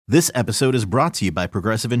This episode is brought to you by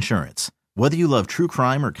Progressive Insurance. Whether you love true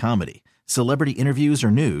crime or comedy, celebrity interviews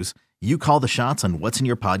or news, you call the shots on what's in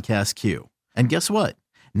your podcast queue. And guess what?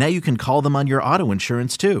 Now you can call them on your auto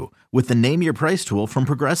insurance too with the Name Your Price tool from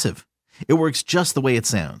Progressive. It works just the way it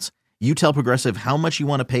sounds. You tell Progressive how much you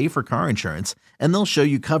want to pay for car insurance, and they'll show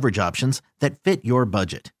you coverage options that fit your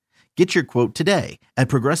budget. Get your quote today at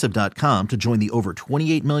Progressive.com to join the over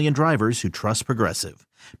 28 million drivers who trust Progressive.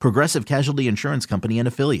 Progressive Casualty Insurance Company and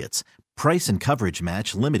Affiliates. Price and coverage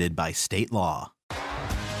match limited by state law.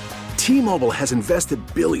 T-Mobile has invested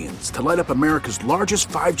billions to light up America's largest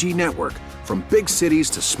 5G network, from big cities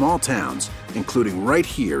to small towns, including right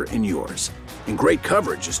here in yours. And great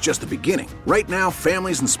coverage is just the beginning. Right now,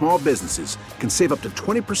 families and small businesses can save up to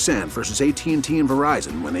 20% versus AT&T and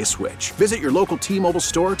Verizon when they switch. Visit your local T-Mobile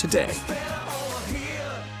store today.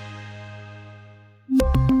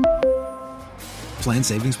 Plan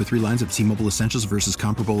savings with 3 lines of T-Mobile Essentials versus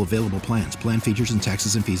comparable available plans. Plan features and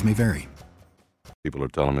taxes and fees may vary. People are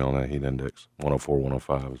telling me on that heat index, 104,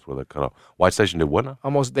 105 is where they cut off. White Station did what now?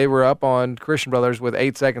 Almost, they were up on Christian Brothers with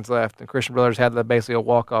 8 seconds left, and Christian Brothers had basically a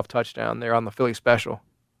walk-off touchdown there on the Philly special.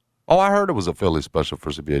 Oh, I heard it was a Philly special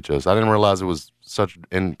for CBHS. I didn't realize it was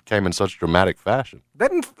came in such dramatic fashion.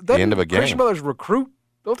 Doesn't the end of a game. Christian Brothers recruit?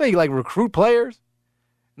 Don't they recruit players?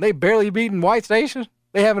 And they barely beating White Station.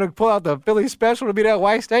 They having to pull out the Philly special to beat that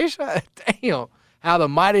White Station. Damn, how the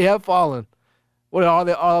mighty have fallen. What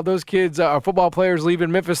are all those kids? Are football players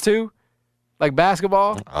leaving Memphis too, like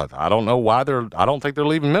basketball? I don't know why I don't think they're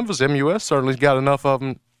leaving Memphis. MUS certainly's got enough of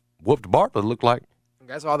them whooped Bartlett. Look like.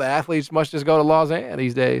 That's all the athletes must just go to Lausanne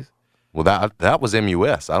these days. Well, that was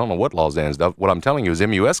MUS. I don't know what Lausanne's done. What I'm telling you is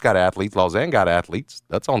MUS got athletes, Lausanne got athletes.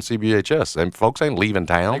 That's on CBHS. And folks ain't leaving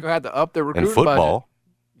town. They're gonna have to up their recruiting in football. Budget.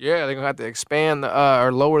 Yeah, they're gonna have to expand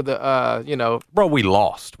or lower the Bro, we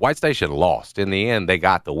lost. White Station lost. In the end, they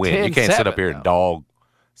got the win. You can't sit up here and dog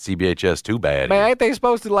CBHS too bad. Man, ain't they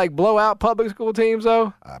supposed to blow out public school teams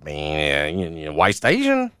though? I mean, White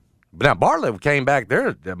Station. But now Bartlett came back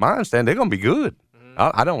there. My understanding, they're gonna be good.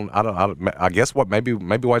 Mm-hmm. I guess maybe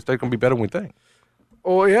White State's gonna be better than we think.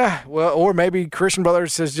 Oh yeah, well, or maybe Christian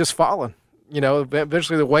Brothers has just fallen.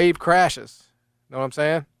 Eventually the wave crashes. Know what I'm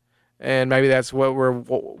saying? And maybe that's what we're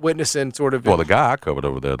witnessing, sort of. Well, the guy I covered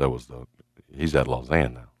over there, he's at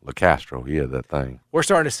Lausanne now. LeCastro, he had that thing. We're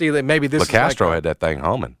starting to see that maybe this LeCastro had that thing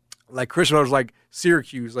humming. Like Christian Brothers, like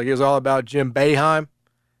Syracuse. Like it was all about Jim Boeheim.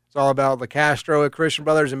 It's all about LeCastro at Christian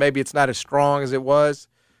Brothers, and maybe it's not as strong as it was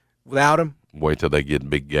without him. Wait till they get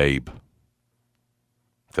Big Gabe,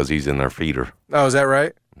 because he's in their feeder. Oh, is that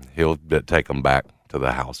right? He'll take them back to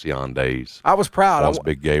the halcyon days. I was proud. Once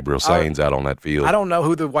Big Gabriel Sainz out on that field. I don't know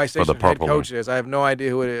who the White Station head coach is. I have no idea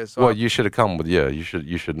who it is. So well, you should have come with. Yeah, you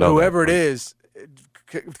should know. Whoever it is,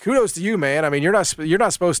 kudos to you, man. I mean, you're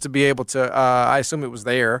not supposed to be able to. I assume it was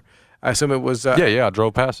there. I assume it was. Yeah. I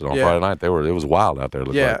drove past it on Friday night. It was wild out there. It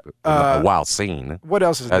looked like a wild scene. What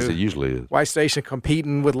else is as new? It usually is. White Station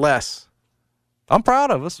competing with less. I'm proud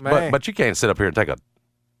of us, but you can't sit up here and take a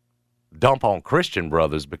dump on Christian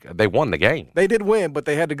Brothers because they won the game. They did win, but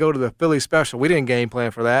they had to go to the Philly special. We didn't game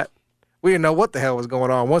plan for that. We didn't know what the hell was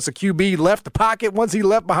going on. Once the QB left the pocket, once he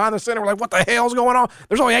left behind the center, we're like, what the hell's going on?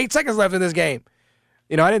 There's only 8 seconds left in this game.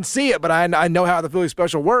 I didn't see it, but I know how the Philly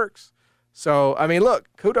special works. So, I mean, look,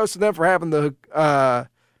 kudos to them for having the,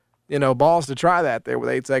 balls to try that there with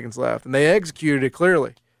 8 seconds left. And they executed it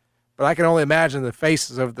clearly. But I can only imagine the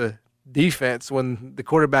faces of the defense when the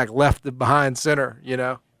quarterback left the behind center,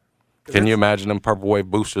 Can you imagine them Purple Wave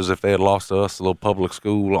boosters if they had lost to us, a little public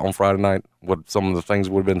school on Friday night, what some of the things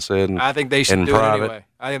would have been said? I think they should do it anyway.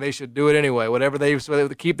 I think they should do it anyway. Whatever so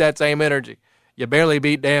they keep that same energy. You barely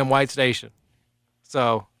beat damn White Station.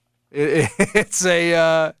 So it's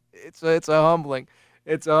a humbling.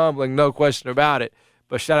 It's a humbling, no question about it.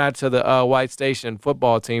 But shout out to the White Station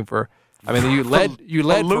football team for. I mean, you led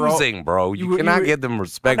for losing, bro. You cannot give them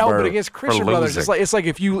respect. No, but against Christian Brothers,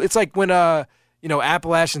 it's like when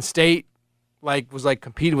Appalachian State was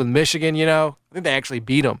competing with Michigan. I think they actually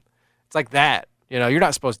beat them. It's like that. You're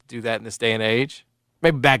not supposed to do that in this day and age.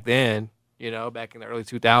 Maybe back then. Back in the early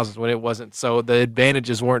 2000s when it wasn't so, the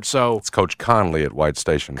advantages weren't so. It's Coach Conley at White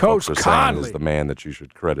Station. Coach Conley is the man that you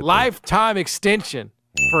should credit. Lifetime extension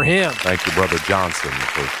for him. Thank you, Brother Johnson,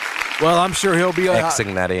 for. Well, I'm sure he'll be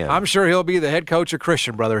Xing that in. I'm sure he'll be the head coach of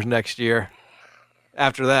Christian Brothers next year.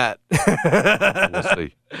 After that, we'll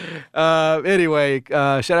see. Anyway,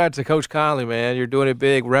 shout out to Coach Conley, man. You're doing it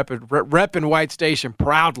big, repping White Station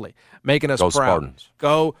proudly, making us proud. Spartans.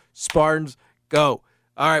 Go Spartans, go!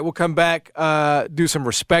 All right, we'll come back, do some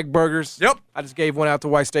respect burgers. Yep. I just gave one out to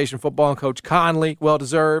White Station football and Coach Conley, well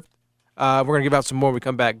deserved. We're going to give out some more when we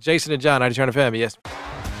come back. Jason and John, 90 FM, yes.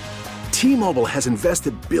 T-Mobile has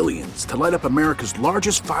invested billions to light up America's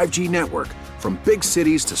largest 5G network, from big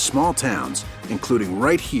cities to small towns, including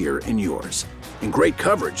right here in yours. And great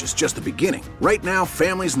coverage is just the beginning. Right now,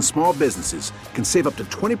 families and small businesses can save up to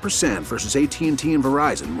 20% versus AT&T and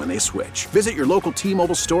Verizon when they switch. Visit your local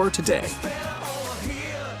T-Mobile store today.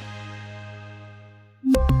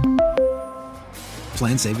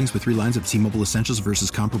 Plan savings with 3 lines of T-Mobile Essentials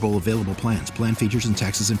versus comparable available plans. Plan features and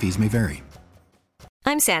taxes and fees may vary.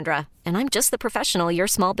 I'm Sandra, and I'm just the professional your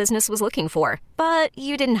small business was looking for. But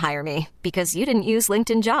you didn't hire me because you didn't use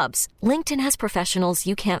LinkedIn Jobs. LinkedIn has professionals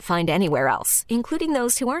you can't find anywhere else, including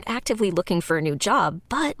those who aren't actively looking for a new job,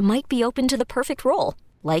 but might be open to the perfect role,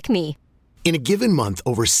 like me. In a given month,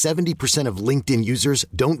 over 70% of LinkedIn users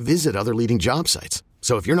don't visit other leading job sites.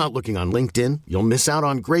 So if you're not looking on LinkedIn, you'll miss out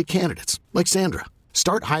on great candidates, like Sandra.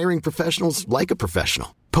 Start hiring professionals like a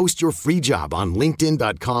professional. Post your free job on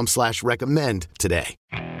linkedin.com/recommend today.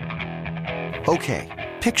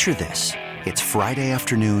 Okay, picture this. It's Friday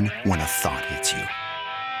afternoon when a thought hits you.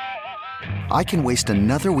 I can waste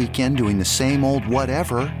another weekend doing the same old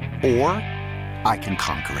whatever, or I can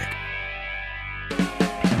conquer it.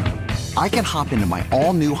 I can hop into my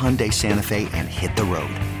all-new Hyundai Santa Fe and hit the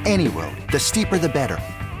road. Any road. The steeper, the better.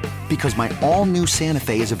 Because my all-new Santa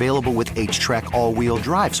Fe is available with H-Track all-wheel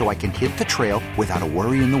drive, so I can hit the trail without a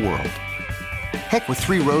worry in the world. Heck, with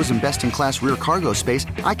 3 rows and best-in-class rear cargo space,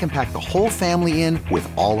 I can pack the whole family in with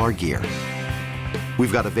all our gear.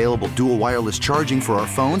 We've got available dual wireless charging for our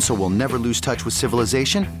phones, so we'll never lose touch with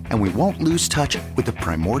civilization, and we won't lose touch with the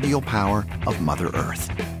primordial power of Mother Earth.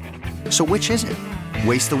 So which is it?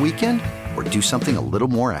 Waste the weekend or do something a little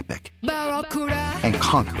more epic? And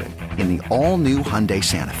conquer it in the all-new Hyundai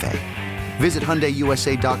Santa Fe. Visit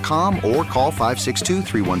HyundaiUSA.com or call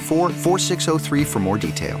 562-314-4603 for more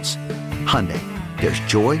details. Hyundai, there's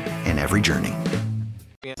joy in every journey.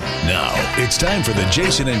 Now, it's time for the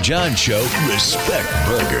Jason and John Show Respect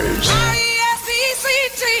Burgers.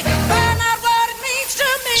 R-E-S-P-C-T, find out what it means to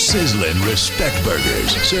me. Sizzling Respect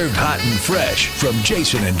Burgers, served hot and fresh from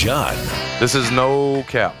Jason and John. This is no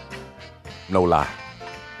cap, no lie.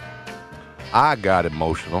 I got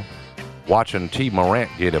emotional watching T.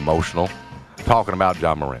 Morant get emotional talking about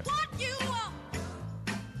John Morant.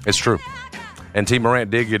 It's true. And T.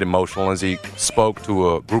 Morant did get emotional as he spoke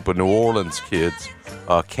to a group of New Orleans kids,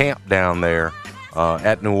 camp down there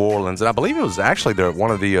at New Orleans. And I believe it was actually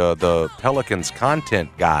one of the Pelicans content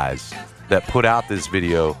guys that put out this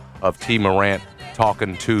video of T. Morant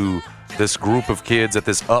talking to this group of kids at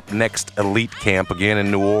this Up Next elite camp again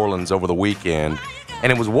in New Orleans over the weekend.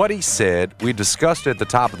 And it was what he said. We discussed it at the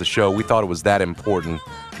top of the show. We thought it was that important.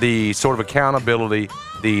 The sort of accountability,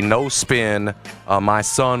 the no spin. My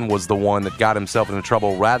son was the one that got himself into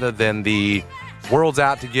trouble rather than the world's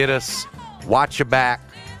out to get us, watch your back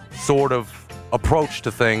sort of approach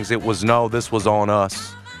to things. It was, no, this was on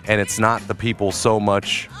us, and it's not the people so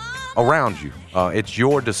much around you. It's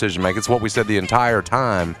your decision making. It's what we said the entire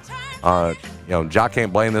time. Ja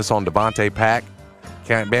can't blame this on Devontae Pack.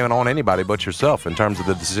 Can't blame it on anybody but yourself in terms of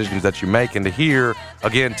the decisions that you make. And to hear,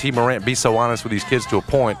 again, T. Morant be so honest with these kids to a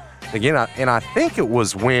point. Again, I think it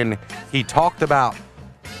was when he talked about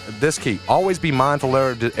this key. Always be mindful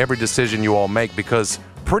of every decision you all make, because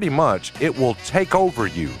pretty much it will take over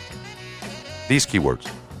you. These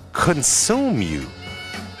keywords. Consume you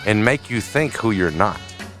and make you think who you're not.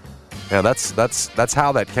 Yeah, that's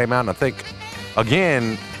how that came out. And I think,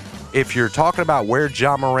 again, if you're talking about where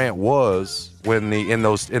Ja Morant was when in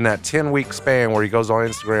that 10-week span where he goes on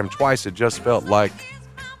Instagram twice, it just felt like,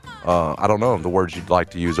 I don't know the words you'd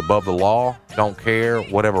like to use, above the law, don't care,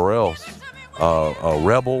 whatever else, a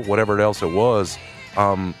rebel, whatever else it was.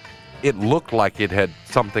 It looked like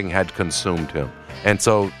something had consumed him. And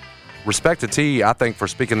so respect to T, I think, for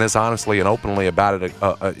speaking this honestly and openly about it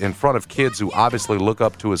in front of kids who obviously look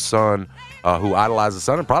up to his son, who idolize his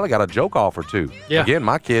son, and probably got a joke off or two. Yeah. Again,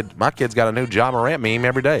 my kid's got a new Ja Morant meme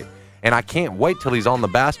every day. And I can't wait till he's on the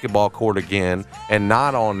basketball court again and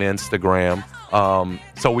not on Instagram,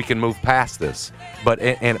 so we can move past this. But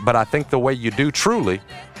I think the way you do truly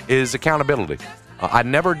is accountability. I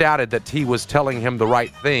never doubted that T was telling him the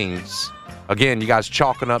right things. Again, you guys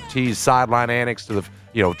chalking up T's sideline antics to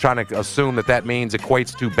trying to assume that means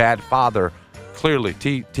equates to bad father. Clearly,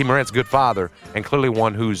 T. Morant's a good father, and clearly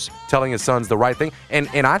one who's telling his sons the right thing.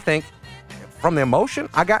 And I think from the emotion,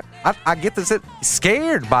 I get this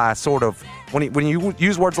scared by sort of when you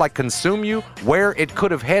use words like consume you, where it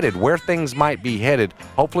could have headed, where things might be headed.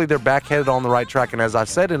 Hopefully they're back headed on the right track. And as I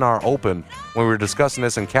said in our open when we were discussing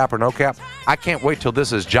this in cap or no cap, I can't wait till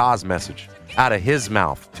this is Ja's message. out of his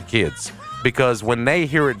mouth to kids. Because when they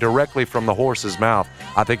hear it directly from the horse's mouth,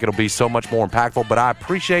 I think it'll be so much more impactful. But I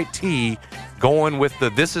appreciate T going with the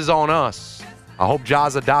 "this is on us." I hope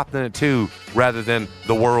Ja's adopting it too, rather than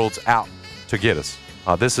the world's out to get us.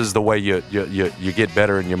 This is the way you get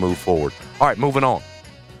better and you move forward. All right, moving on.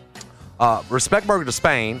 Respect burger to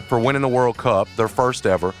Spain for winning the World Cup, their first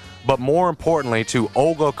ever. But more importantly, to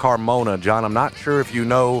Olga Carmona. John, I'm not sure if you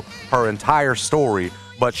know her entire story,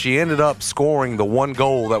 but she ended up scoring the one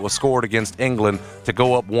goal that was scored against England to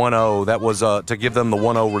go up 1-0. That was to give them the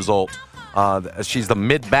 1-0 result. She's the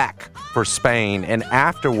mid-back for Spain, and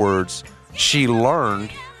afterwards she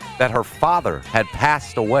learned that her father had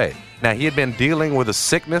passed away. Now, he had been dealing with a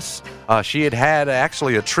sickness. She had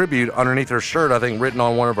actually a tribute underneath her shirt, I think, written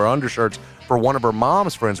on one of her undershirts for one of her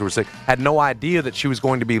mom's friends who were sick. Had no idea that she was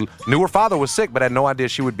going to be – knew her father was sick, but had no idea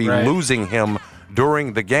she would be losing him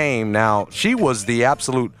during the game. Now, she was the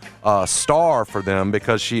absolute star for them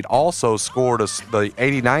because she'd also scored the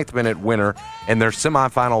 89th minute winner in their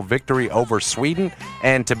semifinal victory over Sweden.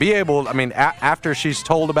 And to be able, I mean, after she's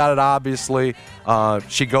told about it, obviously,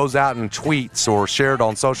 she goes out and tweets or shared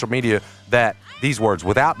on social media that these words,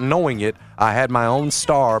 "Without knowing it, I had my own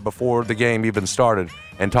star before the game even started,"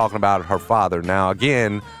 and talking about her father. Now,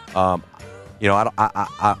 again, I'm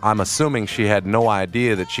assuming she had no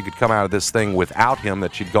idea that she could come out of this thing without him,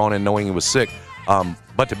 that she'd gone in knowing he was sick.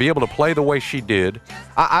 But to be able to play the way she did,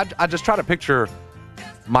 I just try to picture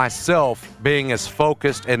myself being as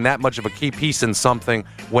focused and that much of a key piece in something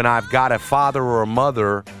when I've got a father or a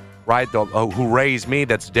mother, right, who raised me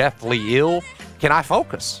that's deathly ill. Can I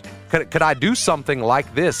focus? Could I do something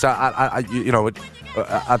like this? I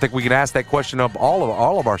think we can ask that question of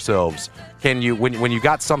all of ourselves. Can you, when you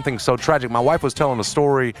got something so tragic? My wife was telling a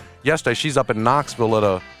story yesterday. She's up in Knoxville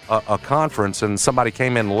at a conference, and somebody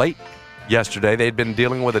came in late yesterday. They'd been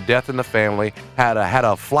dealing with a death in the family, had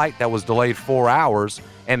a flight that was delayed 4 hours,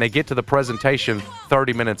 and they get to the presentation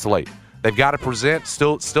 30 minutes late. They've got to present,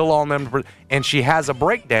 still on them, and she has a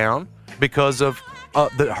breakdown because of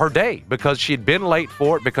her day, because she'd been late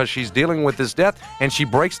for it, because she's dealing with this death, and she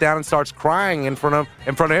breaks down and starts crying in front of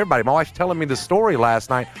everybody. My wife's telling me the story last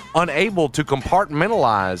night, unable to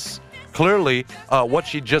compartmentalize clearly what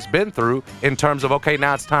she'd just been through in terms of, okay,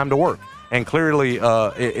 now it's time to work. And clearly,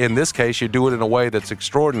 in this case, you do it in a way that's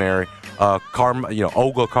extraordinary. Olga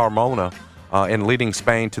Carmona, in leading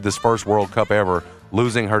Spain to this first World Cup ever,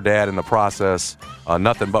 losing her dad in the process.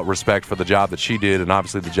 Nothing but respect for the job that she did, and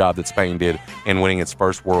obviously the job that Spain did in winning its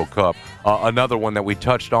first World Cup. Another one that we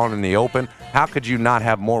touched on in the Open, how could you not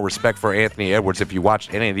have more respect for Anthony Edwards if you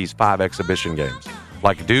watched any of these 5 exhibition games?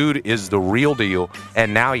 Like, dude is the real deal,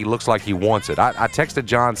 and now he looks like he wants it. I texted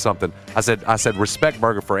John something. I said respect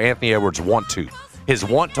burger for Anthony Edwards' want to. His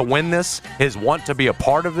want to win this, his want to be a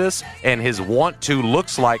part of this, and his want to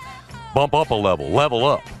looks like bump up a level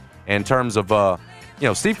up in terms of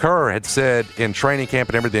Steve Kerr had said in training camp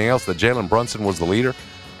and everything else that Jalen Brunson was the leader.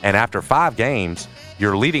 And after 5 games,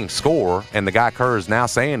 your leading scorer, and the guy Kerr is now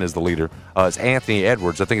saying is the leader, is Anthony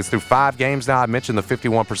Edwards. I think it's through 5 games now. I mentioned the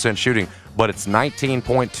 51% shooting, but it's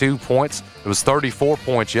 19.2 points. It was 34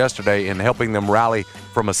 points yesterday in helping them rally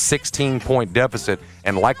from a 16-point deficit.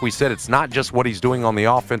 And like we said, it's not just what he's doing on the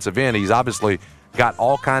offensive end. He's obviously got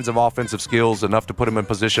all kinds of offensive skills, enough to put him in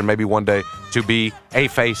position maybe one day to be a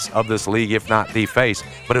face of this league, if not the face.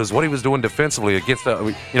 But it was what he was doing defensively against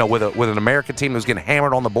with an American team that was getting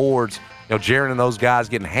hammered on the boards. Jaron and those guys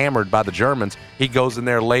getting hammered by the Germans. He goes in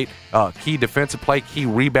there late, key defensive play, key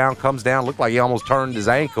rebound, comes down, looked like he almost turned his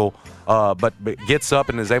ankle, but gets up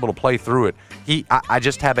and is able to play through it. I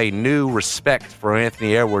just have a new respect for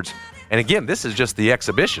Anthony Edwards. And again, this is just the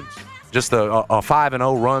exhibitions. Just a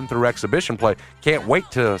 5-0 run through exhibition play. Can't wait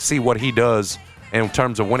to see what he does in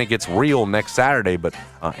terms of when it gets real next Saturday. But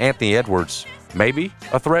Anthony Edwards, maybe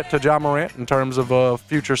a threat to Ja Morant in terms of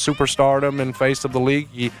future superstardom and face of the league.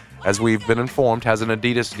 He, as we've been informed, has an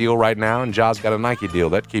Adidas deal right now, and Ja's got a Nike deal.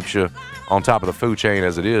 That keeps you on top of the food chain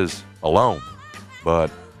as it is alone.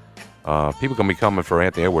 But people can be coming for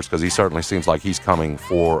Anthony Edwards because he certainly seems like he's coming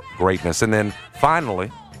for greatness. And then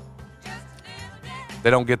finally, they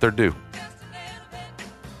don't get their due.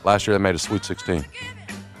 Last year they made a Sweet 16.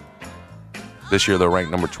 This year they're ranked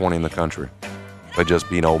number 20 in the country. They just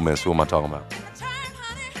beat Ole Miss. Who am I talking about?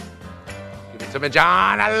 Give it to me,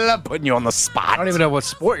 John. I love putting you on the spot. I don't even know what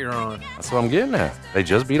sport you're on. That's what I'm getting at. They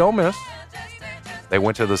just beat Ole Miss. They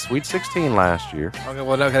went to the Sweet 16 last year. Okay,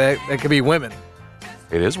 well, okay, that could be women.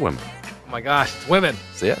 It is women. Oh, my gosh. It's women.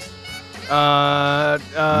 Yes.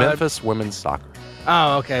 Memphis women's soccer.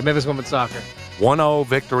 Oh, okay. Memphis women's soccer. 1-0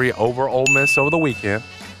 victory over Ole Miss over the weekend.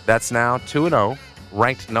 That's now 2-0.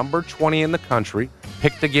 ranked number 20 in the country,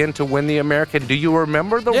 picked again to win the American. Do you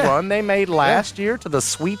remember the run they made last year to the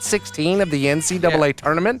Sweet 16 of the NCAA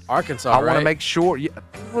tournament? Arkansas, I want to make sure.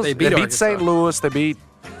 They beat St. Louis. They beat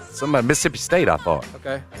Mississippi State, I thought.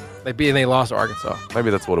 Okay. They lost to Arkansas.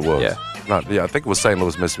 Maybe that's what it was. Yeah. I think it was St.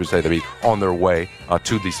 Louis, Mississippi State. They beat on their way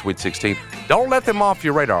to the Sweet 16. Don't let them off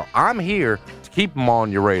your radar. I'm here to keep them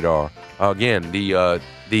on your radar. Again,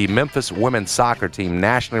 the Memphis women's soccer team,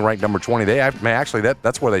 nationally ranked number 20.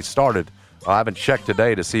 That's where they started. I haven't checked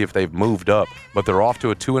today to see if they've moved up, but they're off to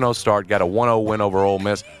a 2-0 start, got a 1-0 win over Ole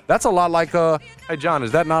Miss. That's a lot like, hey, John,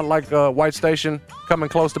 is that not like White Station coming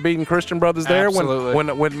close to beating Christian Brothers there?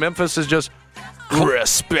 Absolutely. When Memphis is just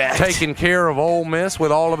taking care of Ole Miss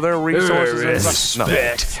with all of their resources?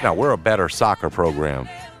 Respect. No, we're a better soccer program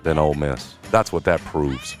than Ole Miss. That's what that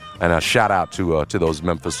proves. And a shout out to those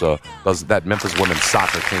Memphis that Memphis women's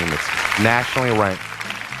soccer team that's nationally ranked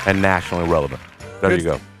and nationally relevant. There you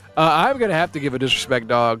go. I'm gonna have to give a disrespect,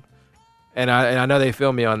 dog, and I know they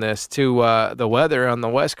feel me on this, to the weather on the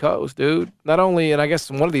West Coast, dude. Not only, and I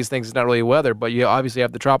guess one of these things is not really weather, but you obviously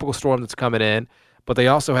have the tropical storm that's coming in, but they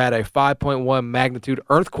also had a 5.1 magnitude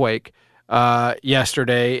earthquake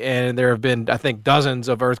yesterday, and there have been, I think, dozens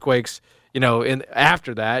of earthquakes,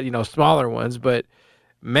 after that, smaller ones. But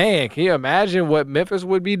man, can you imagine what Memphis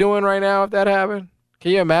would be doing right now if that happened?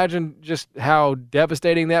 Can you imagine just how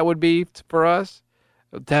devastating that would be for us?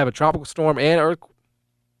 To have a tropical storm and earthquake,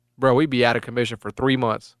 bro, we'd be out of commission for 3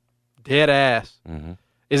 months. Dead ass. Mm-hmm.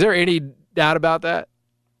 Is there any doubt about that?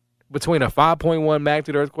 Between a 5.1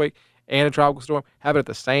 magnitude earthquake and a tropical storm, have it at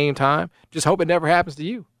the same time? Just hope it never happens to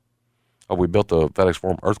you. Oh, we built the FedEx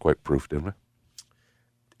Forum earthquake-proof, didn't we?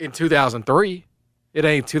 In 2003. It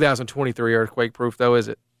ain't 2023 earthquake-proof, though, is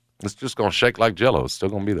it? It's just going to shake like Jell-O. It's still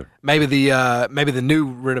going to be there. Maybe the new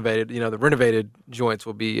renovated, the renovated joints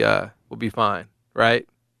will be fine. Right?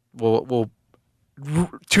 We'll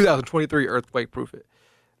 2023 earthquake proof it.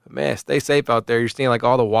 But man, stay safe out there. You're seeing like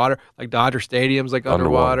all the water, like Dodger Stadium's like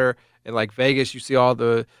underwater. And like Vegas, you see all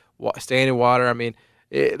the standing water. I mean,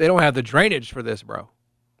 they don't have the drainage for this, bro.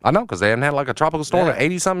 I know, because they hadn't had like a tropical storm in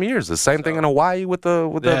 80-something years. The same thing in Hawaii with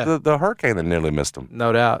the hurricane that nearly missed them.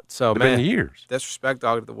 No doubt. So, it's been years. Disrespect,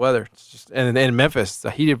 dog, to the weather. It's just, and in Memphis, it's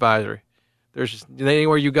a heat advisory. There's just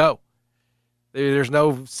anywhere you go, there's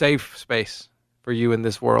no safe space for you in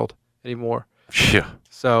this world anymore. Yeah.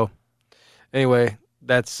 So, anyway,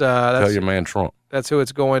 that's tell your man Trump. That's who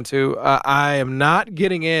it's going to. I am not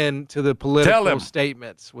getting into the political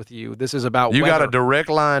statements with you. This is about you weather. Got a direct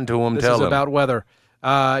line to him. This is about weather.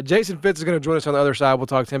 Jason Fitz is going to join us on the other side. We'll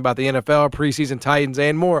talk to him about the NFL, preseason Titans,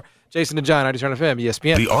 and more. Jason and John, 92.9 FM,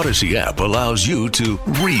 ESPN. The Odyssey app allows you to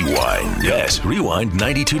rewind. Yes, rewind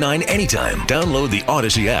 92.9 anytime. Download the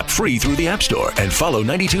Odyssey app free through the App Store and follow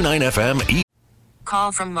 92.9 FM.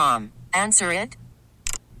 Call from mom. Answer it.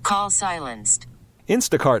 Call silenced.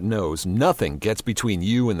 Instacart knows nothing gets between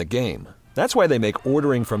you and the game. That's why they make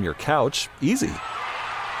ordering from your couch easy.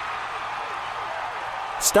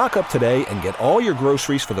 Stock up today and get all your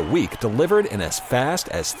groceries for the week delivered in as fast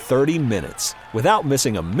as 30 minutes without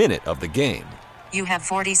missing a minute of the game. You have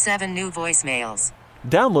 47 new voicemails.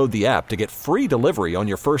 Download the app to get free delivery on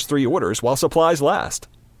your first 3 orders while supplies last.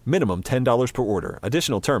 Minimum $10 per order.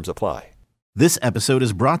 Additional terms apply. This episode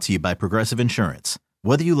is brought to you by Progressive Insurance.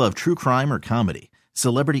 Whether you love true crime or comedy,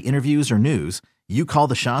 celebrity interviews or news, you call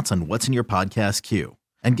the shots on what's in your podcast queue.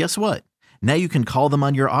 And guess what? Now you can call them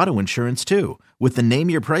on your auto insurance too with the Name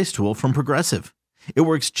Your Price tool from Progressive. It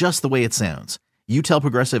works just the way it sounds. You tell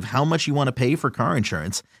Progressive how much you want to pay for car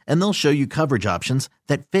insurance, and they'll show you coverage options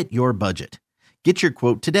that fit your budget. Get your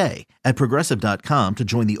quote today at Progressive.com to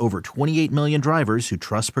join the over 28 million drivers who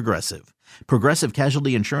trust Progressive. Progressive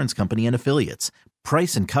Casualty Insurance Company and Affiliates.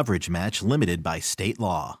 Price and coverage match limited by state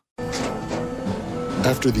law.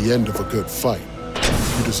 After the end of a good fight,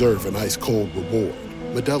 you deserve an ice-cold reward.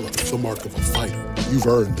 Modelo is the mark of a fighter. You've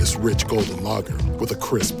earned this rich golden lager with a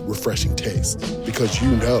crisp, refreshing taste. Because you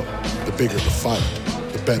know, the bigger the fight,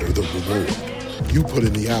 the better the reward. You put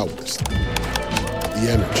in the hours, the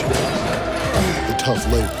energy, the tough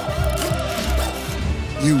labor.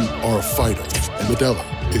 You are a fighter, and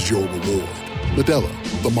Modelo is your reward. Modelo,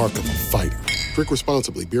 the mark of a fighter. Drink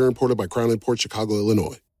responsibly. Beer imported by Crown Imports, Chicago,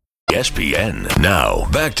 Illinois. ESPN. Now,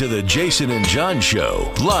 back to the Jason and John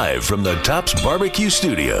Show, live from the Tops Barbecue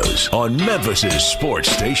Studios on Memphis' sports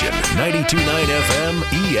station, 92.9 FM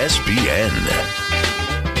ESPN.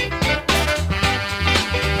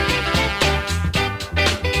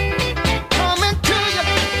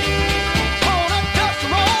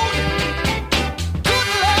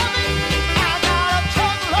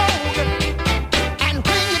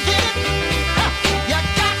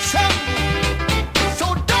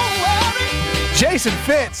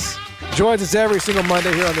 Joins us every single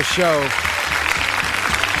Monday here on the show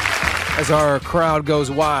as our crowd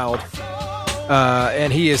goes wild.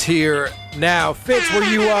 And he is here now. Fitz, were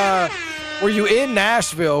you in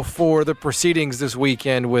Nashville for the proceedings this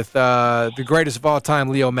weekend with the greatest of all time,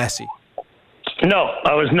 Leo Messi? No,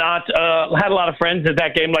 I was not. Had a lot of friends at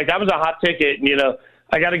that game. Like, that was a hot ticket. And,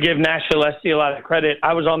 I got to give Nashville SC a lot of credit.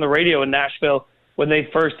 I was on the radio in Nashville when they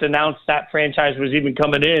first announced that franchise was even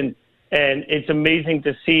coming in. And it's amazing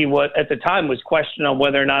to see what, at the time, was question on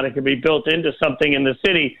whether or not it could be built into something in the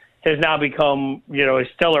city has now become, a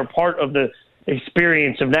stellar part of the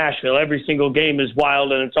experience of Nashville. Every single game is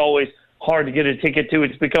wild, and it's always hard to get a ticket to.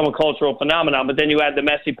 It's become a cultural phenomenon. But then you add the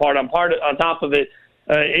Messi part on top of it.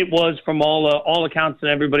 It was, from all accounts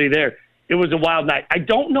and everybody there, it was a wild night. I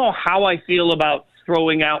don't know how I feel about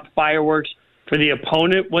throwing out fireworks for the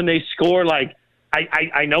opponent when they score. Like,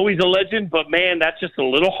 I know he's a legend, but man, that's just a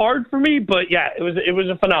little hard for me. But yeah, it was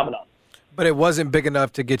a phenomenon. But it wasn't big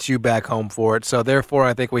enough to get you back home for it. So therefore,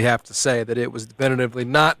 I think we have to say that it was definitively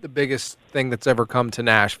not the biggest thing that's ever come to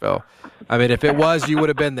Nashville. I mean, if it was, you would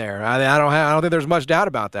have been there. I don't think there's much doubt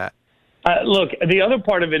about that. Look, the other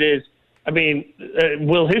part of it is,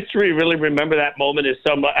 will history really remember that moment as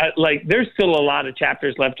some, there's still a lot of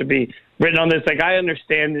chapters left to be written on this. Like, I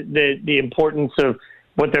understand the importance of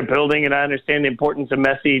what they're building, and I understand the importance of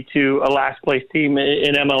Messi to a last-place team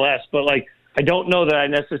in MLS, but, I don't know that I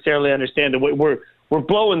necessarily understand the way we're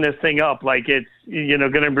blowing this thing up like it's,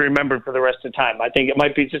 going to be remembered for the rest of time. I think it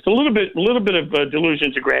might be just a little bit of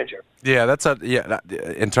delusions of grandeur. Yeah,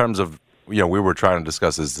 in terms of, we were trying to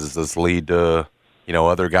discuss does this lead to,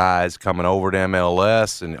 other guys coming over to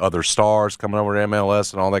MLS and other stars coming over to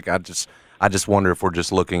MLS and all that. I just wonder if we're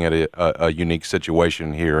just looking at a unique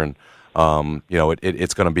situation here, and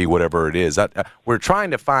it's going to be whatever it is. We're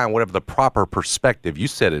trying to find whatever the proper perspective. You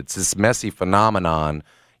said it's this Messi phenomenon.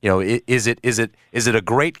 Is it a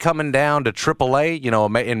great coming down to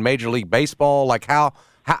AAA? In Major League Baseball, like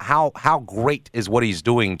how great is what he's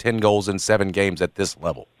doing? 10 goals in 7 games at this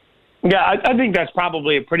level. Yeah, I think that's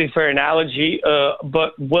probably a pretty fair analogy,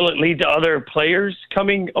 but will it lead to other players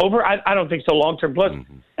coming over? I don't think so long-term. Plus,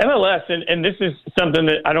 MLS, and this is something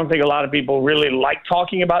that I don't think a lot of people really like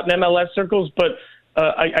talking about in MLS circles, but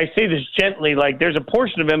I say this gently, there's a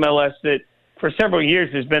portion of MLS that for several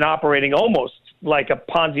years has been operating almost like a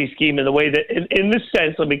Ponzi scheme in the way that, in this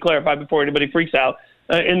sense, let me clarify before anybody freaks out,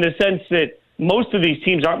 in the sense that most of these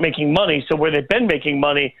teams aren't making money, so where they've been making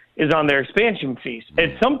money is on their expansion fees. At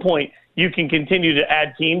some point, you can continue to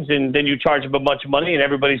add teams, and then you charge them a bunch of money, and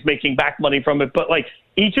everybody's making back money from it. But,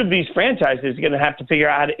 each of these franchises is going to have to figure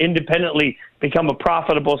out how to independently become a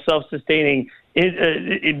profitable, self-sustaining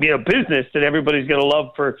business that everybody's going to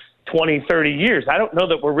love for 20, 30 years. I don't know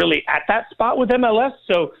that we're really at that spot with MLS.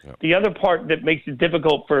 So the other part that makes it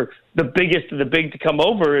difficult for the biggest of the big to come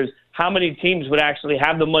over is how many teams would actually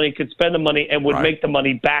have the money, could spend the money, and would make the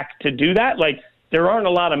money back to do that. There aren't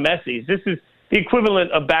a lot of Messis. This is the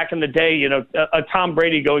equivalent of back in the day, a Tom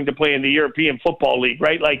Brady going to play in the European Football League,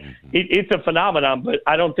 right? It's a phenomenon, but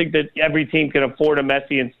I don't think that every team can afford a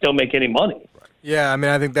Messi and still make any money. Yeah,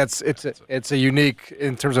 I think it's a unique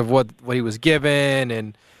in terms of what he was given,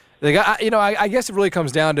 and I guess it really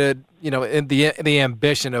comes down to in the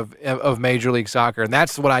ambition of Major League Soccer, and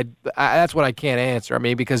that's what I can't answer.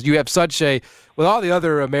 Because you have such with all the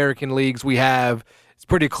other American leagues we have, it's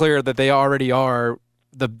pretty clear that they already are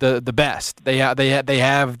the best. They have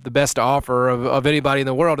the best to offer of anybody in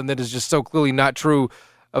the world, and that is just so clearly not true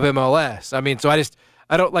of MLS. So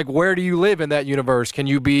I don't where do you live in that universe? Can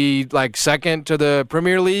you be second to the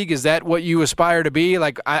Premier League? Is that what you aspire to be?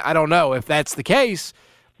 I don't know if that's the case.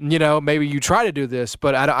 Maybe you try to do this,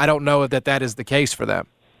 but I don't know if that is the case for them.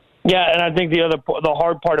 Yeah, and I think the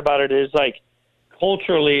hard part about it is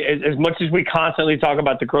culturally, as much as we constantly talk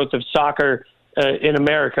about the growth of soccer in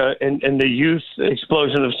America and the youth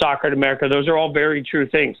explosion of soccer in America, those are all very true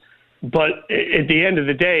things. But at the end of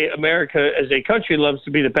the day, America as a country loves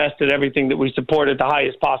to be the best at everything that we support at the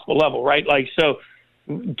highest possible level, right? So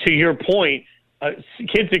to your point,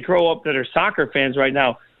 kids that grow up that are soccer fans right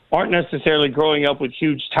now aren't necessarily growing up with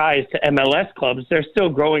huge ties to MLS clubs. They're still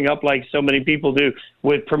growing up like so many people do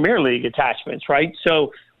with Premier League attachments, right?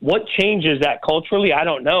 So what changes that culturally? I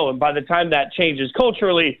don't know. And by the time that changes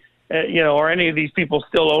culturally, are any of these people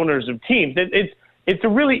still owners of teams? It's a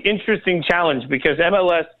really interesting challenge because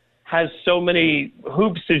MLS has so many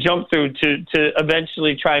hoops to jump through to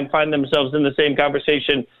eventually try and find themselves in the same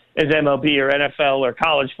conversation as MLB or NFL or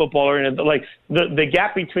college football or the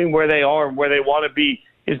gap between where they are and where they want to be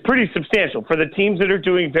is pretty substantial. For the teams that are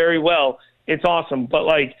doing very well, it's awesome. But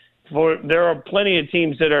there are plenty of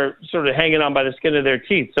teams that are sort of hanging on by the skin of their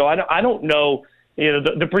teeth. So I don't know.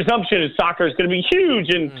 The presumption is soccer is going to be huge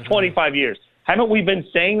in 25 years. Haven't we been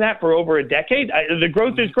saying that for over a decade? The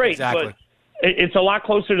growth is great, but it's a lot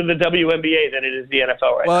closer to the WNBA than it is the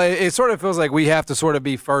NFL right now. Well, it sort of feels like we have to sort of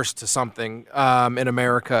be first to something in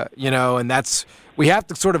America, and we have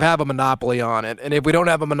to sort of have a monopoly on it. And if we don't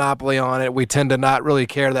have a monopoly on it, we tend to not really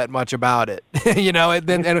care that much about it,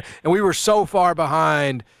 and we were so far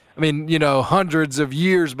behind. I mean, hundreds of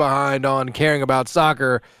years behind on caring about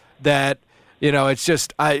soccer that – it's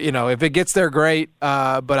just if it gets there, great.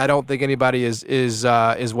 But I don't think anybody is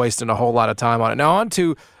wasting a whole lot of time on it. Now on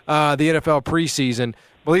to the NFL preseason.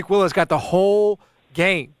 Malik Willis got the whole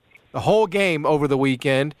game over the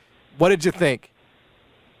weekend. What did you think?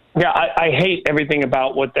 Yeah, I hate everything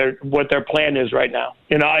about what their plan is right now.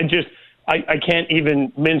 I can't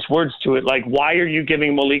even mince words to it. Like, why are you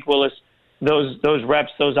giving Malik Willis those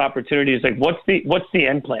reps, those opportunities? Like, what's the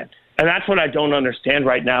end plan? And that's what I don't understand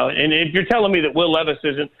right now. And if you're telling me that Will Levis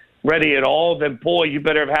isn't ready at all, then, boy, you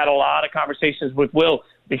better have had a lot of conversations with Will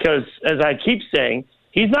because, as I keep saying,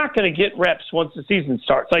 he's not going to get reps once the season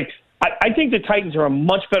starts. Like, I think the Titans are a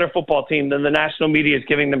much better football team than the national media is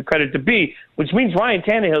giving them credit to be, which means Ryan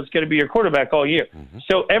Tannehill is going to be your quarterback all year. Mm-hmm.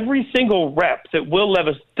 So every single rep that Will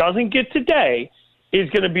Levis doesn't get today is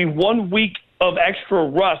going to be 1 week of extra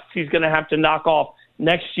rust he's going to have to knock off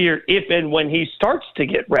next year if and when he starts to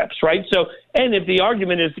get reps, right? So, and if the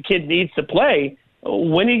argument is the kid needs to play,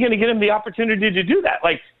 when are you going to get him the opportunity to do that?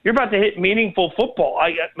 Like, you're about to hit meaningful football.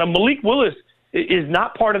 Malik Willis is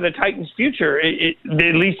not part of the Titans' future.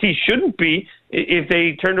 At least he shouldn't be if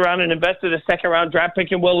they turned around and invested a second-round draft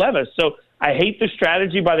pick in Will Levis. So I hate the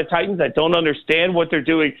strategy by the Titans. I don't understand what they're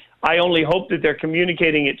doing. I only hope that they're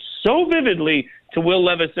communicating it so vividly to Will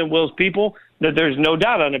Levis and Will's people that there's no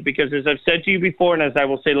doubt on it, because as I've said to you before, and as I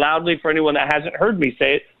will say loudly for anyone that hasn't heard me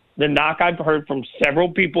say it, the knock I've heard from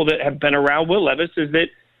several people that have been around Will Levis is that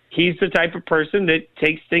he's the type of person that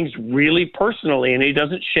takes things really personally and he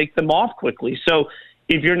doesn't shake them off quickly. So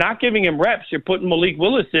if you're not giving him reps, you're putting Malik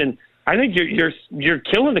Willis in, I think you're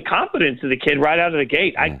killing the confidence of the kid right out of the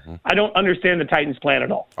gate. Mm-hmm. I don't understand the Titans' plan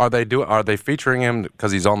at all. Are they featuring him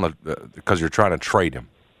because he's on because you're trying to trade him?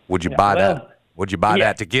 Would you buy that? Would you buy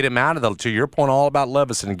that to get him out of to your point all about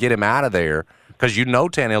Levis and get him out of there? Because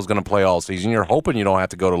Tannehill's going to play all season. You're hoping you don't have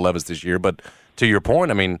to go to Levis this year. But to your point,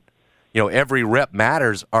 I mean, every rep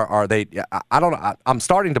matters. Are they? I don't know. I'm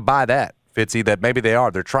starting to buy that, Fitzy, that maybe they are.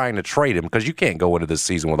 They're trying to trade him because you can't go into this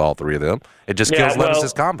season with all three of them. It just kills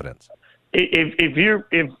Levis's confidence.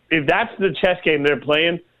 If that's the chess game they're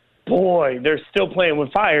playing, boy, they're still playing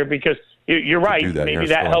with fire because you're right. Maybe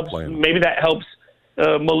that helps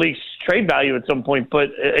Malik's trade value at some point. But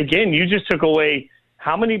again, you just took away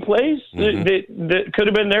how many plays that could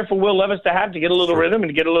have been there for Will Levis to have to get a little rhythm and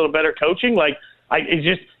to get a little better coaching. Like,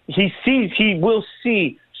 he will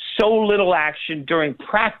see so little action during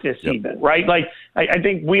practice even, right? Like, I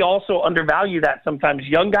think we also undervalue that sometimes.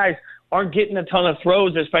 Young guys aren't getting a ton of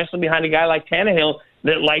throws, especially behind a guy like Tannehill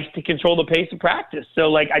that likes to control the pace of practice. So,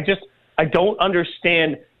 like, I don't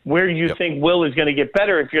understand where you think Will is going to get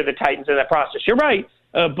better if you're the Titans in that process. You're right,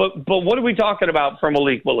 but what are we talking about for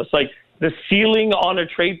Malik Willis? Like, the ceiling on a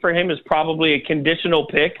trade for him is probably a conditional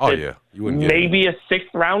pick. Oh, yeah. You wouldn't maybe a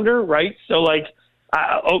sixth-rounder, right? So, like,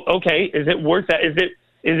 okay, is it worth that?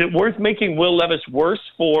 Is it worth making Will Levis worse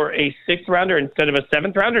for a sixth-rounder instead of a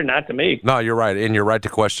seventh-rounder? Not to me. No, you're right, and you're right to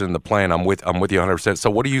question the plan. I'm with you 100%.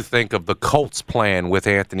 So what do you think of the Colts' plan with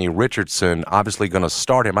Anthony Richardson obviously going to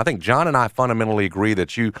start him? I think John and I fundamentally agree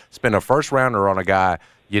that you spend a first-rounder on a guy,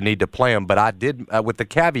 you need to play him. But I did, with the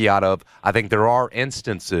caveat of, I think there are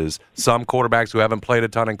instances, some quarterbacks who haven't played a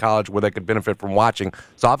ton in college where they could benefit from watching.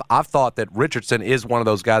 So I've thought that Richardson is one of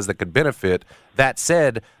those guys that could benefit. That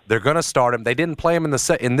said, they're going to start him. They didn't play him in this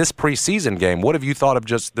preseason game. What have you thought of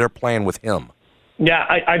just their plan with him? Yeah,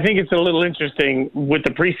 I think it's a little interesting with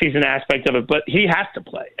the preseason aspect of it, but he has to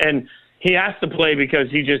play. And he has to play because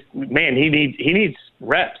he needs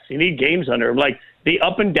reps. He needs games under him. Like, the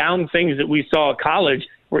up and down things that we saw at college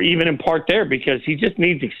were even in part there because he just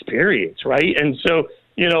needs experience, right? And so,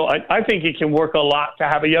 I think it can work a lot to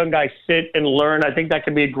have a young guy sit and learn. I think that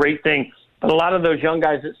can be a great thing. But a lot of those young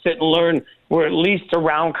guys that sit and learn were at least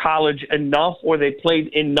around college enough, or they played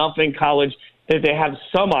enough in college that they have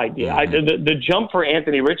some idea. The jump for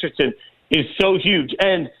Anthony Richardson is so huge.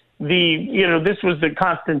 And this was the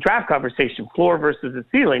constant draft conversation, floor versus the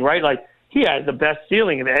ceiling, right? Like, he has the best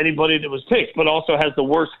ceiling of anybody that was picked, but also has the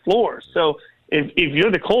worst floor. So if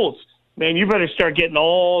you're the Colts, man, you better start getting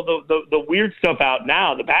all the weird stuff out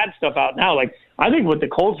now, the bad stuff out now. Like, I think what the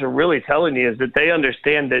Colts are really telling you is that they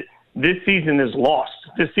understand that this season is lost.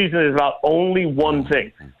 This season is about only one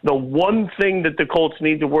thing. The one thing that the Colts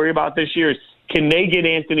need to worry about this year is, can they get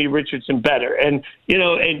Anthony Richardson better? And,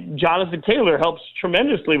 and Jonathan Taylor helps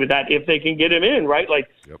tremendously with that if they can get him in, right?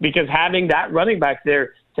 Because having that running back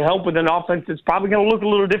there to help with an offense that's probably going to look a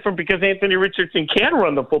little different because Anthony Richardson can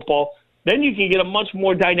run the football, then you can get a much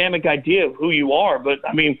more dynamic idea of who you are. But,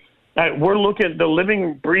 we're looking at the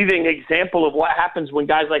living, breathing example of what happens when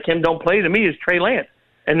guys like him don't play, to me, is Trey Lance.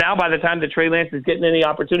 And now by the time that Trey Lance is getting any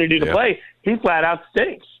opportunity to play, he flat out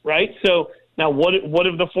stinks, right? So now what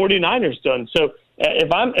have the 49ers done? So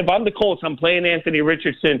if I'm the Colts, I'm playing Anthony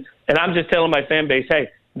Richardson, and I'm just telling my fan base, hey,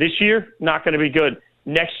 this year, not going to be good.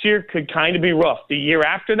 Next year could kind of be rough. The year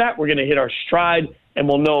after that, we're going to hit our stride, and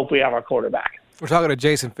we'll know if we have our quarterback. We're talking to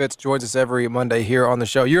Jason Fitz, joins us every Monday here on the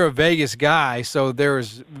show. You're a Vegas guy, so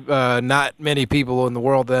there's not many people in the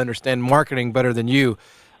world that understand marketing better than you.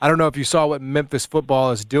 I don't know if you saw what Memphis football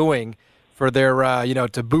is doing for their,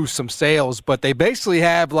 to boost some sales, but they basically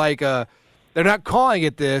have they're not calling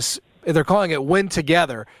it this, they're calling it Win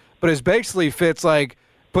Together, but it's basically Fitz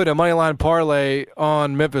put a moneyline parlay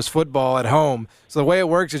on Memphis football at home. So the way it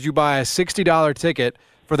works is you buy a $60 ticket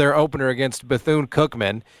for their opener against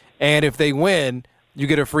Bethune-Cookman, and if they win, you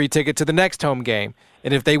get a free ticket to the next home game.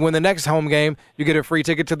 And if they win the next home game, you get a free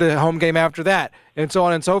ticket to the home game after that, and so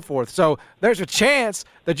on and so forth. So there's a chance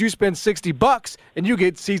that you spend $60 and you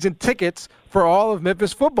get season tickets for all of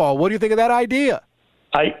Memphis football. What do you think of that idea?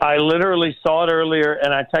 I literally saw it earlier,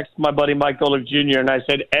 and I texted my buddy Mike Golick Jr., and I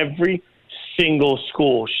said every single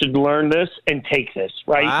school should learn this and take this,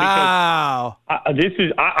 right? Wow.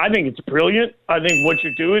 Because I think it's brilliant. I think what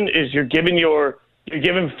you're doing is you're giving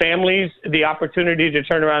families the opportunity to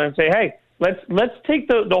turn around and say, hey, let's take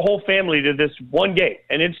the whole family to this one game.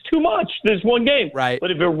 And it's too much, this one game. Right.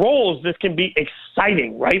 But if it rolls, this can be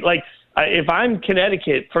exciting, right? If I'm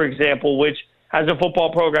Connecticut, for example, which has a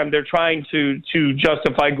football program they're trying to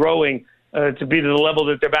justify growing to be to the level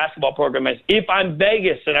that their basketball program is. If I'm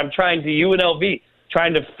Vegas and I'm trying to UNLV,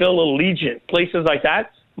 trying to fill Allegiant, places like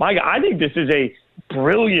that, I think this is a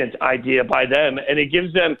brilliant idea by them, and it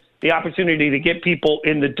gives them the opportunity to get people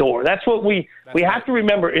in the door. That's what we have to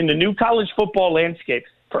remember in the new college football landscape.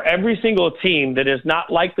 For every single team that is not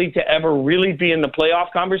likely to ever really be in the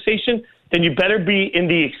playoff conversation, then you better be in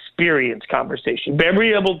the experience conversation. Better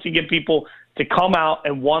be able to get people to come out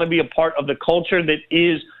and want to be a part of the culture that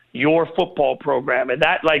is your football program. And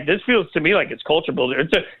that, this feels to me like it's culture builder.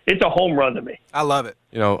 It's a home run to me. I love it.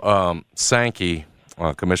 Sankey,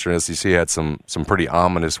 Commissioner of the SEC, had some pretty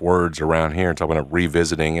ominous words around here talking about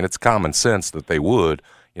revisiting, and it's common sense that they would,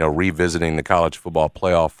 revisiting the college football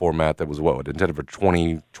playoff format that was intended for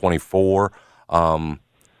 2024.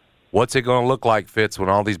 What's it going to look like, Fitz, when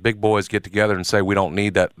all these big boys get together and say we don't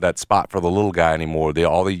need that spot for the little guy anymore?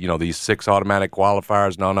 These 6 automatic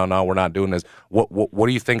qualifiers. No, we're not doing this. What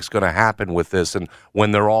do you think is going to happen with this? And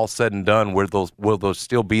when they're all said and done, will there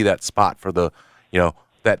still be that spot for the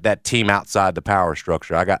that team outside the power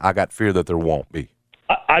structure? I got fear that there won't be.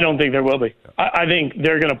 I don't think there will be. I think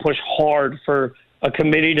they're going to push hard for a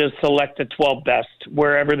committee to select the 12 best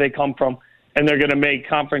wherever they come from. And they're going to make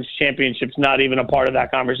conference championships not even a part of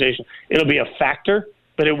that conversation. It'll be a factor,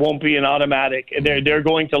 but it won't be an automatic. They're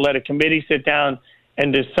going to let a committee sit down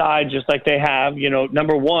and decide, just like they have.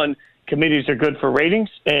 Number one, committees are good for ratings.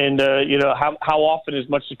 And, how often, as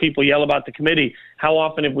much as people yell about the committee, how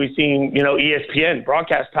often have we seen, ESPN,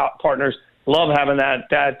 broadcast partners, love having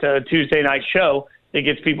that Tuesday night show that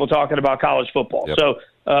gets people talking about college football. Yep. So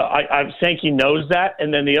Sankey knows that.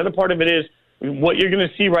 And then the other part of it is, what you're going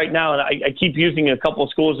to see right now, and I keep using a couple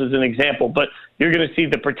of schools as an example, but you're going to see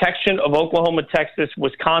the protection of Oklahoma, Texas,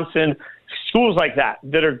 Wisconsin, schools like that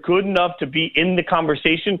are good enough to be in the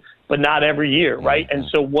conversation, but not every year, right? And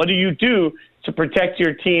so what do you do to protect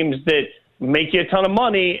your teams that make you a ton of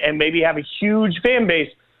money and maybe have a huge fan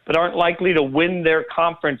base, but aren't likely to win their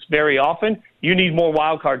conference very often? You need more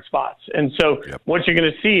wild card spots. And so what you're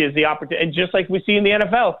going to see is the opportunity, and just like we see in the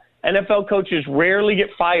NFL coaches rarely get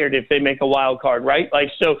fired if they make a wild card, right?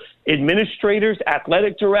 So administrators,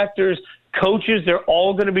 athletic directors, coaches, they're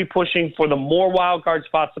all going to be pushing for the more wild card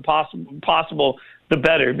spots possible, the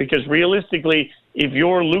better. Because realistically, if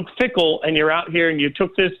you're Luke Fickell and you're out here and you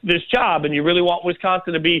took this job and you really want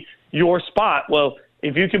Wisconsin to be your spot, well,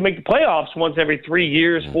 if you can make the playoffs once every 3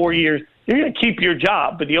 years, 4 years, you're going to keep your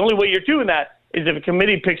job. But the only way you're doing that is if a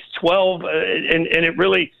committee picks 12 and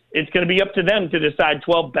it's going to be up to them to decide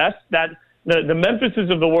 12 best. That the Memphises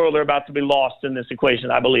of the world are about to be lost in this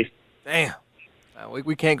equation, I believe. Damn.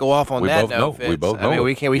 We can't go off on that note, Fitz. We both know.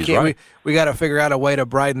 We can't. Right. We got to figure out a way to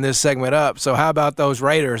brighten this segment up. So how about those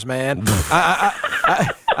Raiders, man?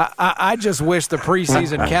 I just wish the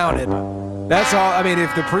preseason counted. That's all. I mean,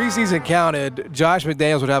 if the preseason counted, Josh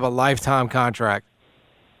McDaniels would have a lifetime contract.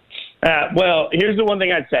 Well, here's the one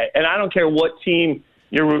thing I'd say, and I don't care what team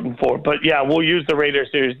you're rooting for, but yeah, we'll use the Raiders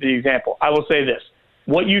as the example. I will say this.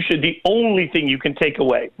 The only thing you can take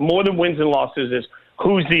away, more than wins and losses, is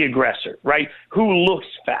who's the aggressor, right? Who looks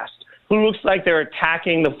fast? Who looks like they're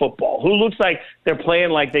attacking the football? Who looks like they're playing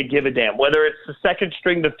like they give a damn? Whether it's the second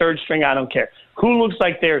string, the third string, I don't care. Who looks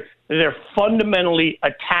like they're fundamentally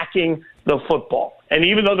attacking the football? And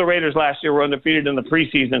even though the Raiders last year were undefeated in the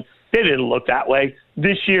preseason, they didn't look that way.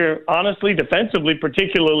 This year, honestly, defensively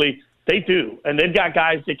particularly, they do. And they've got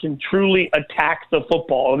guys that can truly attack the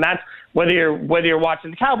football. And that's whether you're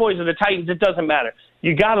watching the Cowboys or the Titans, it doesn't matter.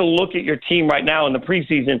 You got to look at your team right now in the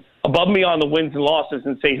preseason above and beyond the wins and losses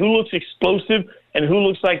and say who looks explosive and who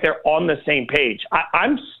looks like they're on the same page.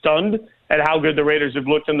 I'm stunned at how good the Raiders have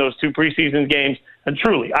looked in those two preseason games. And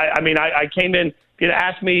truly, I came in, if you'd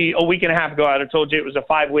asked me a week and a half ago, I'd have told you it was a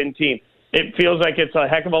 5-win team. It feels like it's a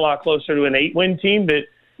heck of a lot closer to an 8-win team that,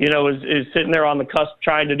 is sitting there on the cusp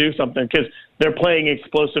trying to do something because they're playing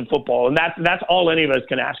explosive football. And that's all any of us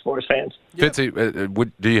can ask for as fans.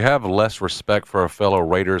 Fitzy, do you have less respect for a fellow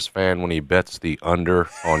Raiders fan when he bets the under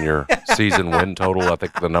on your season win total? I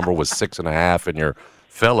think the number was 6.5, and your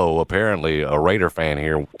fellow, apparently a Raider fan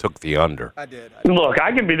here, took the under. I did. Look,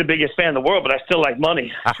 I can be the biggest fan in the world, but I still like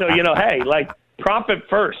money. So, hey, profit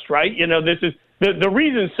first, right? This is the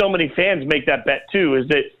reason so many fans make that bet, too, is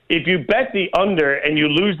that if you bet the under and you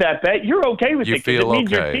lose that bet, you're okay with it. Because it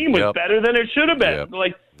means your team was better than it should have been.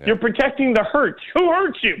 You're protecting the hurts. Who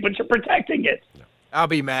hurts you? But you're protecting it. I'll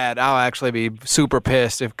be mad. I'll actually be super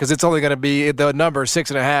pissed because it's only going to be the number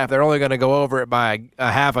 6.5. They're only going to go over it by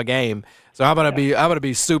a half a game. So I'm going to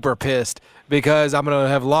be super pissed because I'm going to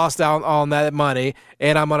have lost out on that money,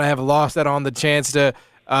 and I'm going to have lost out on the chance to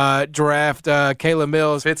draft Caleb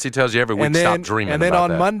Mills. Fitzy tells you every week, stop dreaming and then about on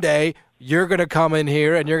that. Monday, you're going to come in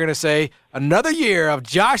here and you're going to say, another year of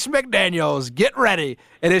Josh McDaniels, get ready.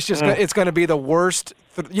 And it's just it's going to be the worst,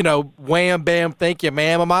 wham, bam, thank you,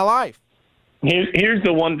 ma'am, of my life. Here's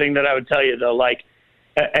the one thing that I would tell you, though.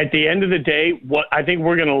 At the end of the day, what I think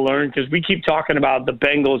we're going to learn, because we keep talking about the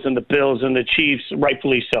Bengals and the Bills and the Chiefs,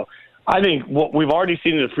 rightfully so. I think what we've already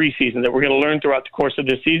seen in the preseason that we're going to learn throughout the course of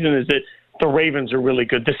this season is that the Ravens are really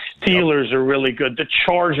good. The Steelers are really good. The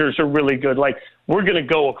Chargers are really good. We're going to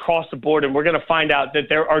go across the board, and we're going to find out that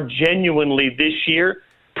there are genuinely this year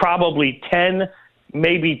probably 10,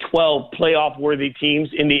 maybe 12 playoff-worthy teams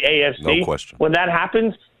in the AFC. No question. When that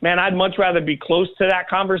happens, man, I'd much rather be close to that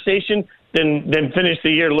conversation than finish the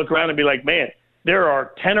year, look around and be like, man, there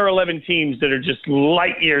are 10 or 11 teams that are just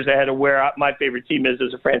light years ahead of where my favorite team is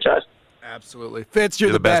as a franchise. Absolutely. Fitz,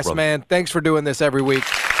 you're the best, man. Thanks for doing this every week.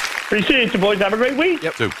 Appreciate you, boys. Have a great week.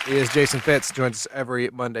 Yep. He is Jason Fitz. Joins us every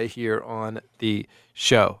Monday here on the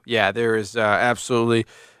show. Yeah, there is absolutely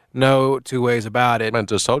no two ways about it. I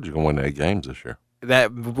just told you you're going to win 8 games this year.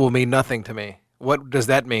 That will mean nothing to me. What does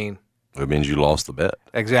that mean? It means you lost the bet.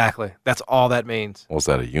 Exactly. That's all that means. What's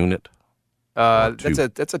that, a unit? That's a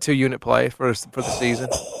 2-unit play for the season.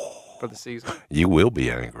 For the season. You will be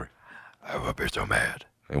angry. I will be so mad.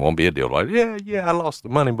 It won't be a deal like, yeah, I lost the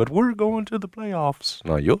money, but we're going to the playoffs.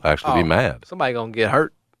 No, you'll actually be mad. Somebody going to get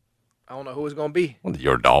hurt. I don't know who it's going to be. Well,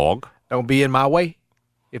 your dog. Don't be in my way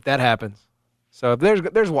if that happens. So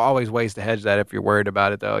there's always ways to hedge that if you're worried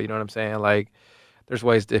about it, though. You know what I'm saying? There's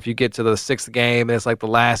ways if you get to the 6th game and it's the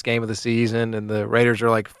last game of the season and the Raiders are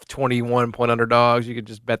 21-point underdogs, you could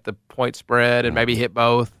just bet the point spread and maybe hit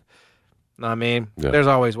both. You know what I mean? Yeah. There's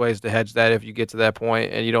always ways to hedge that if you get to that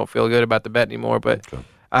point and you don't feel good about the bet anymore. But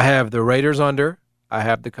I have the Raiders under. I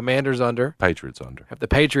have the Commanders under. Patriots under. I have the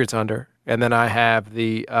Patriots under. And then I have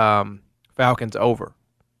the Falcons over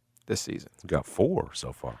this season. You got 4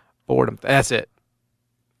 so far. 4 of them. That's it.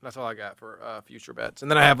 That's all I got for future bets. And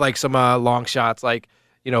then I have some long shots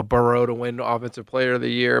Burrow to win Offensive Player of the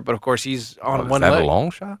Year. But, of course, he's on one leg. Is that a long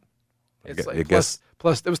shot? It's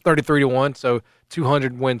plus it was 33-1, so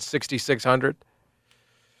 200 wins 6,600.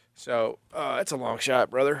 So it's a long shot,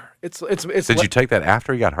 brother. It's. Did you take that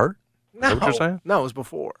after he got hurt? No, is that what you're saying? No, it was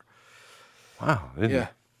before. Wow. Yeah.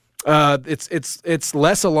 It's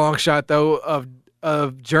less a long shot though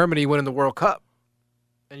of Germany winning the World Cup,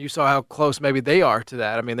 and you saw how close maybe they are to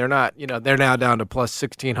that. I mean, they're not. They're now down to plus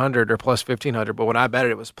 1,600 or plus 1,500, but when I bet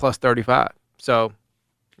it was plus 35. So.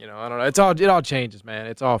 I don't know. It all changes, man.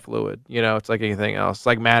 It's all fluid. It's like anything else. It's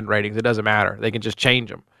like Madden ratings. It doesn't matter. They can just change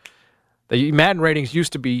them. The Madden ratings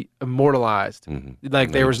used to be immortalized.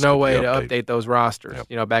 Like there was no way to update those rosters,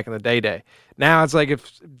 back in the day. Now it's like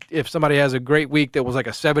if somebody has a great week that was like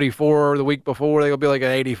a 74 the week before, they'll be like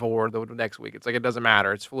an 84 the next week. It's like it doesn't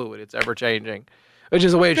matter. It's fluid. It's ever changing, which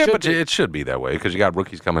is the way it should be. It should be that way because you got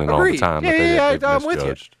rookies coming in all the time. I'm with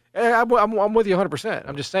you. I'm with you 100%.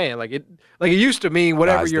 I'm just saying, like it used to mean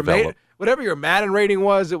whatever your Madden rating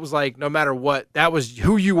was, it was like no matter what, that was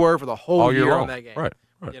who you were for the whole year on that game. Right.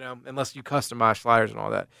 Unless you customize flyers and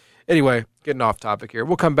all that. Anyway, getting off topic here.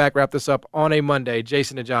 We'll come back, wrap this up on a Monday.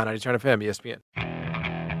 Jason and John, 92.9 FM,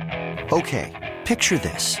 ESPN. Okay, picture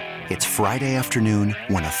this. It's Friday afternoon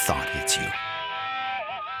when a thought hits you.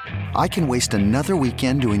 I can waste another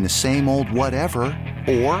weekend doing the same old whatever,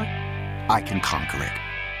 or I can conquer it.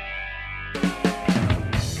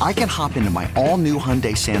 I can hop into my all-new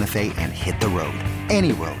Hyundai Santa Fe and hit the road.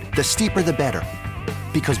 Any road. The steeper, the better.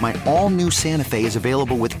 Because my all-new Santa Fe is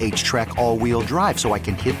available with H-Track all-wheel drive, so I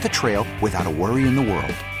can hit the trail without a worry in the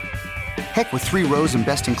world. Heck, with 3 rows and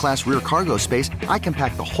best-in-class rear cargo space, I can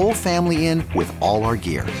pack the whole family in with all our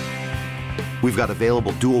gear. We've got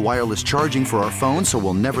available dual wireless charging for our phones, so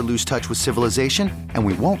we'll never lose touch with civilization, and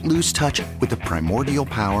we won't lose touch with the primordial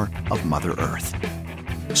power of Mother Earth.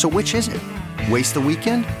 So which is it? Waste the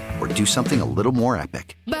weekend or do something a little more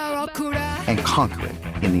epic? And conquer it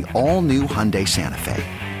in the all-new Hyundai Santa Fe.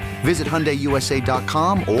 Visit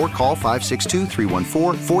HyundaiUSA.com or call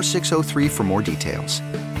 562-314-4603 for more details.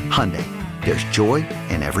 Hyundai, there's joy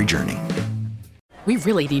in every journey. We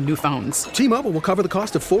really need new phones. T-Mobile will cover the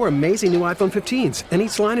cost of 4 amazing new iPhone 15s, and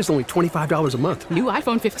each line is only $25 a month. New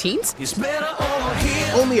iPhone 15s? It's better over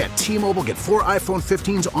here. Only at T-Mobile, get 4 iPhone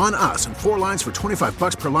 15s on us and 4 lines for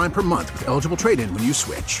 $25 per line per month with eligible trade-in when you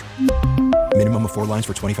switch. Minimum of 4 lines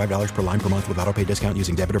for $25 per line per month with autopay discount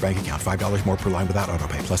using debit or bank account. $5 more per line without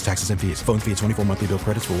autopay, plus taxes and fees. Phone fee at 24 monthly bill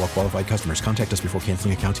credits for well-qualified customers. Contact us before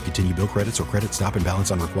canceling account to continue bill credits or credit stop and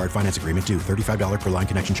balance on required finance agreement due. $35 per line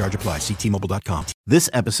connection charge applies. See T-Mobile.com. This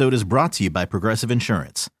episode is brought to you by Progressive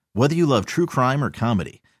Insurance. Whether you love true crime or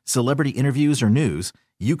comedy, celebrity interviews or news,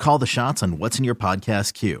 you call the shots on what's in your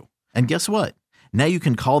podcast queue. And guess what? Now you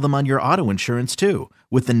can call them on your auto insurance too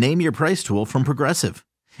with the Name Your Price tool from Progressive.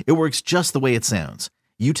 It works just the way it sounds.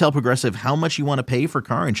 You tell Progressive how much you want to pay for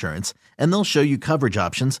car insurance, and they'll show you coverage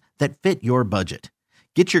options that fit your budget.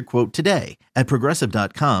 Get your quote today at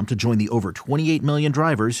Progressive.com to join the over 28 million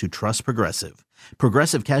drivers who trust Progressive.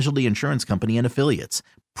 Progressive Casualty Insurance Company and Affiliates.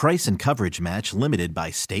 Price and coverage match limited by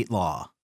state law.